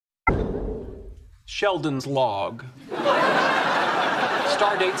Sheldon's log.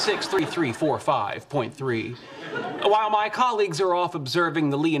 Stardate 63345.3. While my colleagues are off observing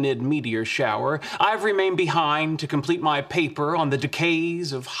the Leonid meteor shower, I've remained behind to complete my paper on the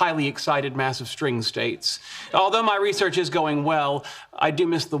decays of highly excited massive string states. Although my research is going well, I do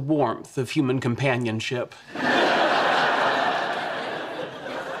miss the warmth of human companionship.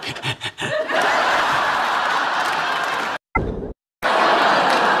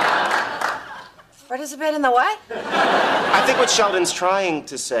 Participate in the what? I think what Sheldon's trying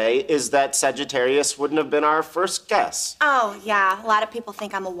to say is that Sagittarius wouldn't have been our first guess. Oh, yeah. A lot of people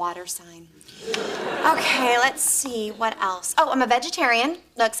think I'm a water sign. Okay, let's see. What else? Oh, I'm a vegetarian,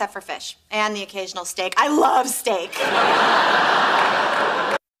 except for fish. And the occasional steak. I love steak.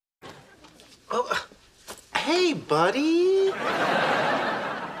 Oh, hey, buddy.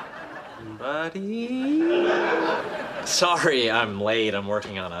 Buddy? Sorry I'm late. I'm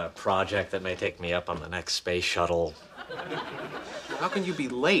working on a project that may take me up on the next space shuttle. How can you be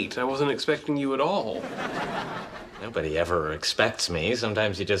late? I wasn't expecting you at all. Nobody ever expects me.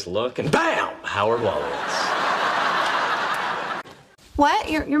 Sometimes you just look and BAM! Howard Wolowitz. What?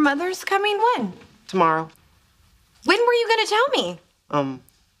 Your mother's coming when? Tomorrow. When were you gonna tell me?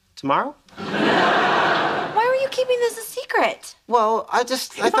 Tomorrow? Why were you keeping this a secret? Well, I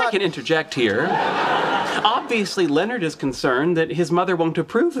If I can interject here, obviously Leonard is concerned that his mother won't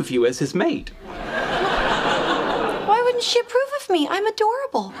approve of you as his mate. Why wouldn't she approve of me? I'm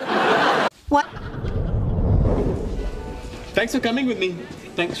adorable. What? Thanks for coming with me.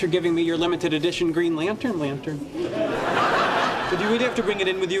 Thanks for giving me your limited edition Green Lantern lantern. Did you really have to bring it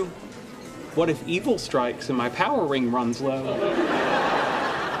in with you? What if evil strikes and my power ring runs low?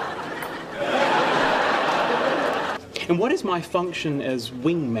 And what is my function as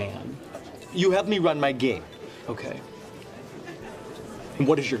wingman? You help me run my game. Okay. And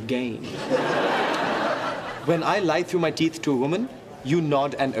what is your game? When I lie through my teeth to a woman, you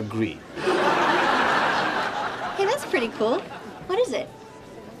nod and agree. Hey, that's pretty cool. What is it?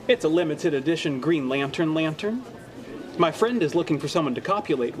 It's a limited edition Green Lantern lantern. My friend is looking for someone to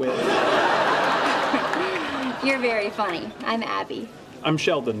copulate with. You're very funny. I'm Abby. I'm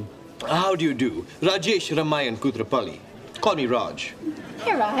Sheldon. How do you do? Rajesh Ramayan Kutrapalli. Call me Raj.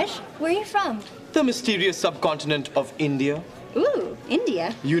 Hey, Raj. Where are you from? The mysterious subcontinent of India. Ooh,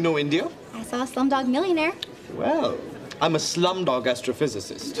 India. You know India? I saw Slumdog Millionaire. Well, I'm a slumdog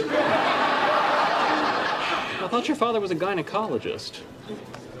astrophysicist. I thought your father was a gynecologist.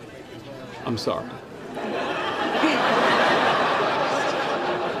 I'm sorry.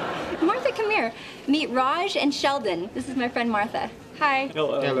 Martha, come here. Meet Raj and Sheldon. This is my friend Martha. Hi.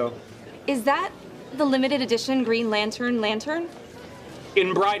 Hello. Hello. Is that the limited edition Green Lantern lantern?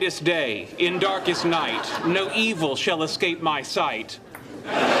 In brightest day, in darkest night, no evil shall escape my sight.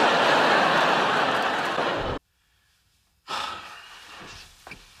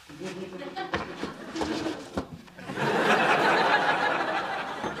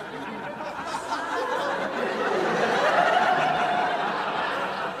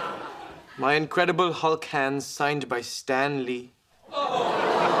 My Incredible Hulk hands signed by Stan Lee.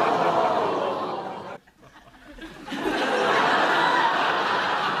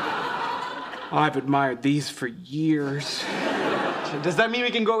 I've admired these for years. Does that mean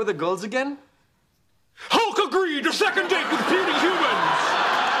we can go out with the girls again? Hulk agreed to second date with puny humans!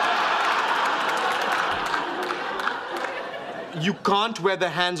 You can't wear the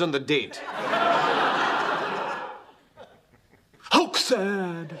hands on the date. Hulk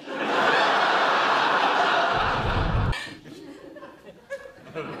sad.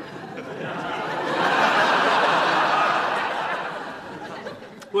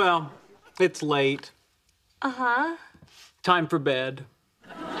 Well, it's late. Uh-huh. Time for bed.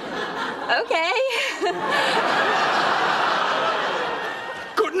 Okay.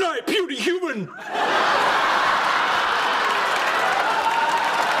 Good night, puny human!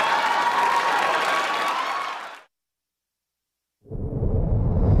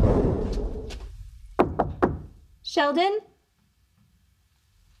 Sheldon?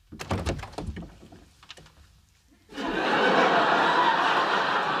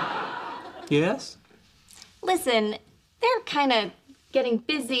 Yes? Listen, they're kind of getting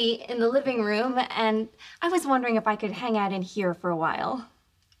busy in the living room, and I was wondering if I could hang out in here for a while.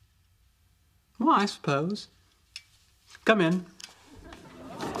 Well, I suppose. Come in.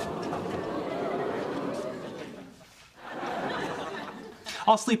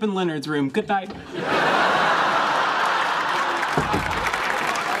 I'll sleep in Leonard's room. Good night.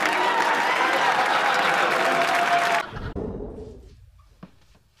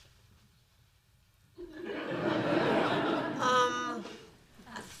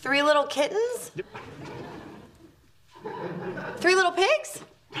 3 little kittens? 3 little pigs?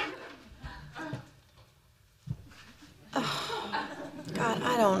 Oh, God,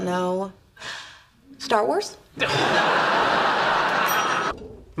 I don't know. Star Wars?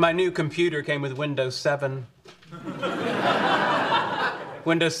 My new computer came with Windows 7.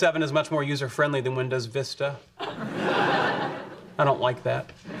 Windows 7 is much more user-friendly than Windows Vista. I don't like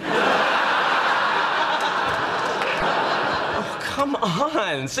that. Oh, come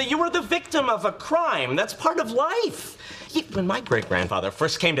on. So you were the victim of a crime. That's part of life. When my great-grandfather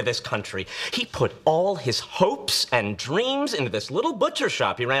first came to this country, he put all his hopes and dreams into this little butcher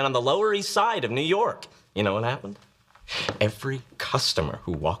shop he ran on the Lower East Side of New York. You know what happened? Every customer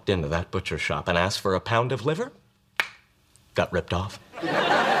who walked into that butcher shop and asked for a pound of liver got ripped off.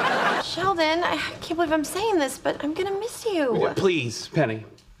 Sheldon, I can't believe I'm saying this, but I'm gonna miss you. Please, Penny.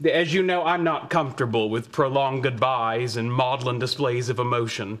 As you know, I'm not comfortable with prolonged goodbyes and maudlin displays of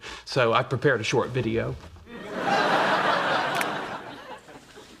emotion, so I've prepared a short video.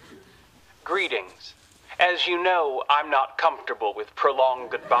 Greetings. As you know, I'm not comfortable with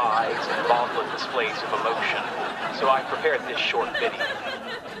prolonged goodbyes and maudlin displays of emotion, so I prepared this short video.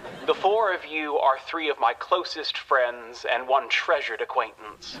 The 4 of you are 3 of my closest friends and 1 treasured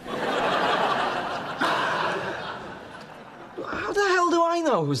acquaintance. How the hell do I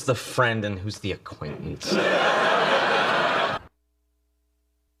know who's the friend and who's the acquaintance?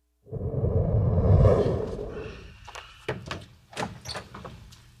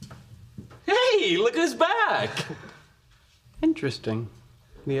 Hey, look who's back! Interesting.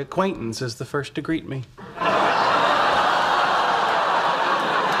 The acquaintance is the first to greet me.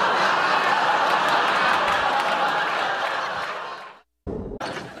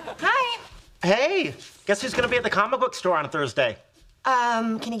 Hi. Hey, guess who's gonna be at the comic book store on Thursday?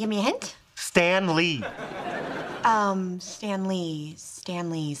 Can you give me a hint? Stan Lee. Stanley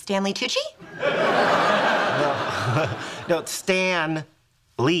Tucci? No, it's Stan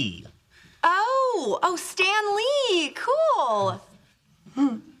Lee. Oh, Stan Lee, cool.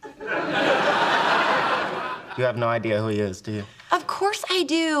 You have no idea who he is, do you? Of course I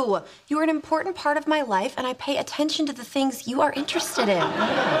do. You are an important part of my life, and I pay attention to the things you are interested in.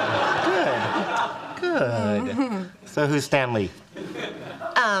 Good. So who's Stan Lee?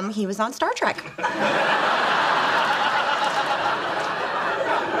 He was on Star Trek.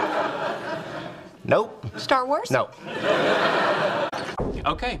 Nope. Star Wars? No.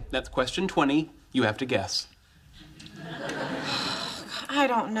 Okay, that's question 20. You have to guess. I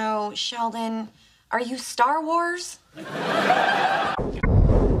don't know, Sheldon. Are you Star Wars? Leonard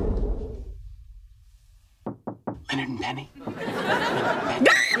and Penny.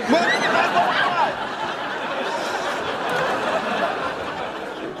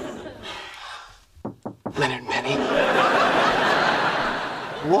 Leonard and Penny.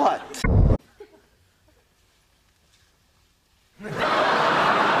 What?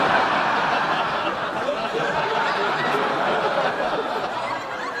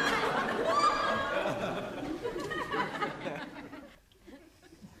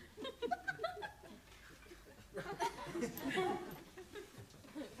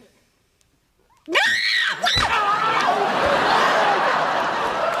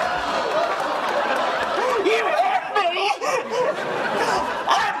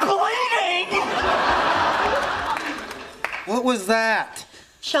 What was that?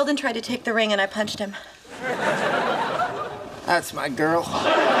 Sheldon tried to take the ring, and I punched him. That's my girl.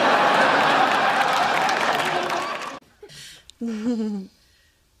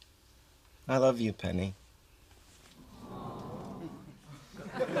 I love you, Penny.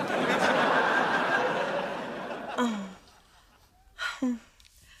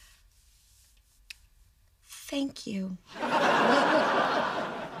 Thank you.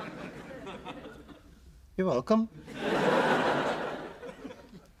 You're welcome.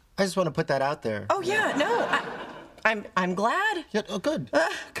 I just want to put that out there. Oh yeah, no, I'm glad. Yeah, oh, good.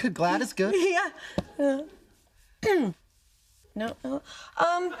 Good. Glad is good. Yeah. No.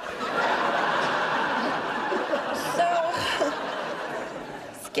 So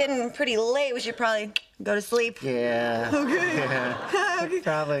it's getting pretty late. We should probably go to sleep. Yeah. Okay. Yeah. Okay.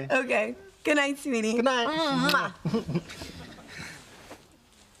 Probably. Okay. Good night, sweetie. Good night.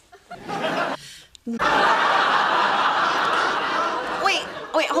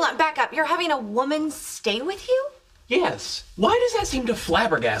 Wait, hold on, back up. You're having a woman stay with you? Yes. Why does that seem to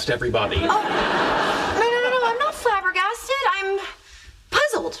flabbergast everybody? Oh, no, I'm not flabbergasted. I'm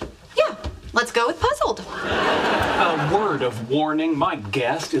puzzled. Yeah, let's go with puzzled. A word of warning, my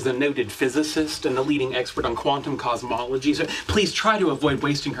guest is a noted physicist and a leading expert on quantum cosmology, so please try to avoid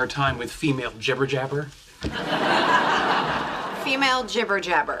wasting her time with female jibber-jabber. female jibber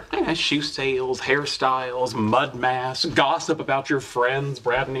jabber. Yeah, shoe sales, hairstyles, mud masks, gossip about your friends,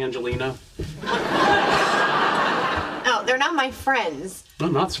 Brad and Angelina. Oh, they're not my friends.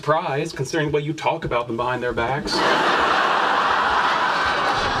 I'm not surprised, considering the way you talk about them behind their backs.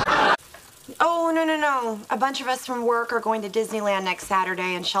 Oh, no. A bunch of us from work are going to Disneyland next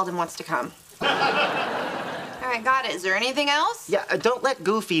Saturday, and Sheldon wants to come. All right, got it. Is there anything else? Yeah, don't let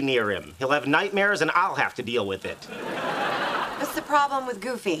Goofy near him. He'll have nightmares, and I'll have to deal with it. What's the problem with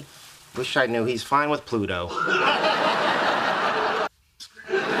Goofy? Wish I knew he's fine with Pluto.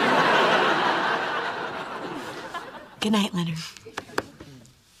 Good night, Leonard.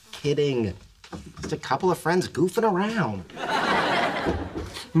 Kidding. Just a couple of friends goofing around.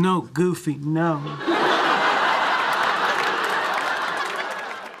 No, Goofy, no.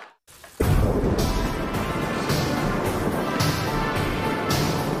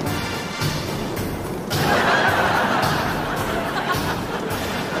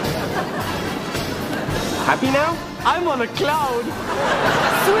 Happy now? I'm on a cloud.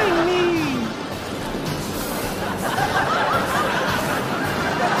 Swing me!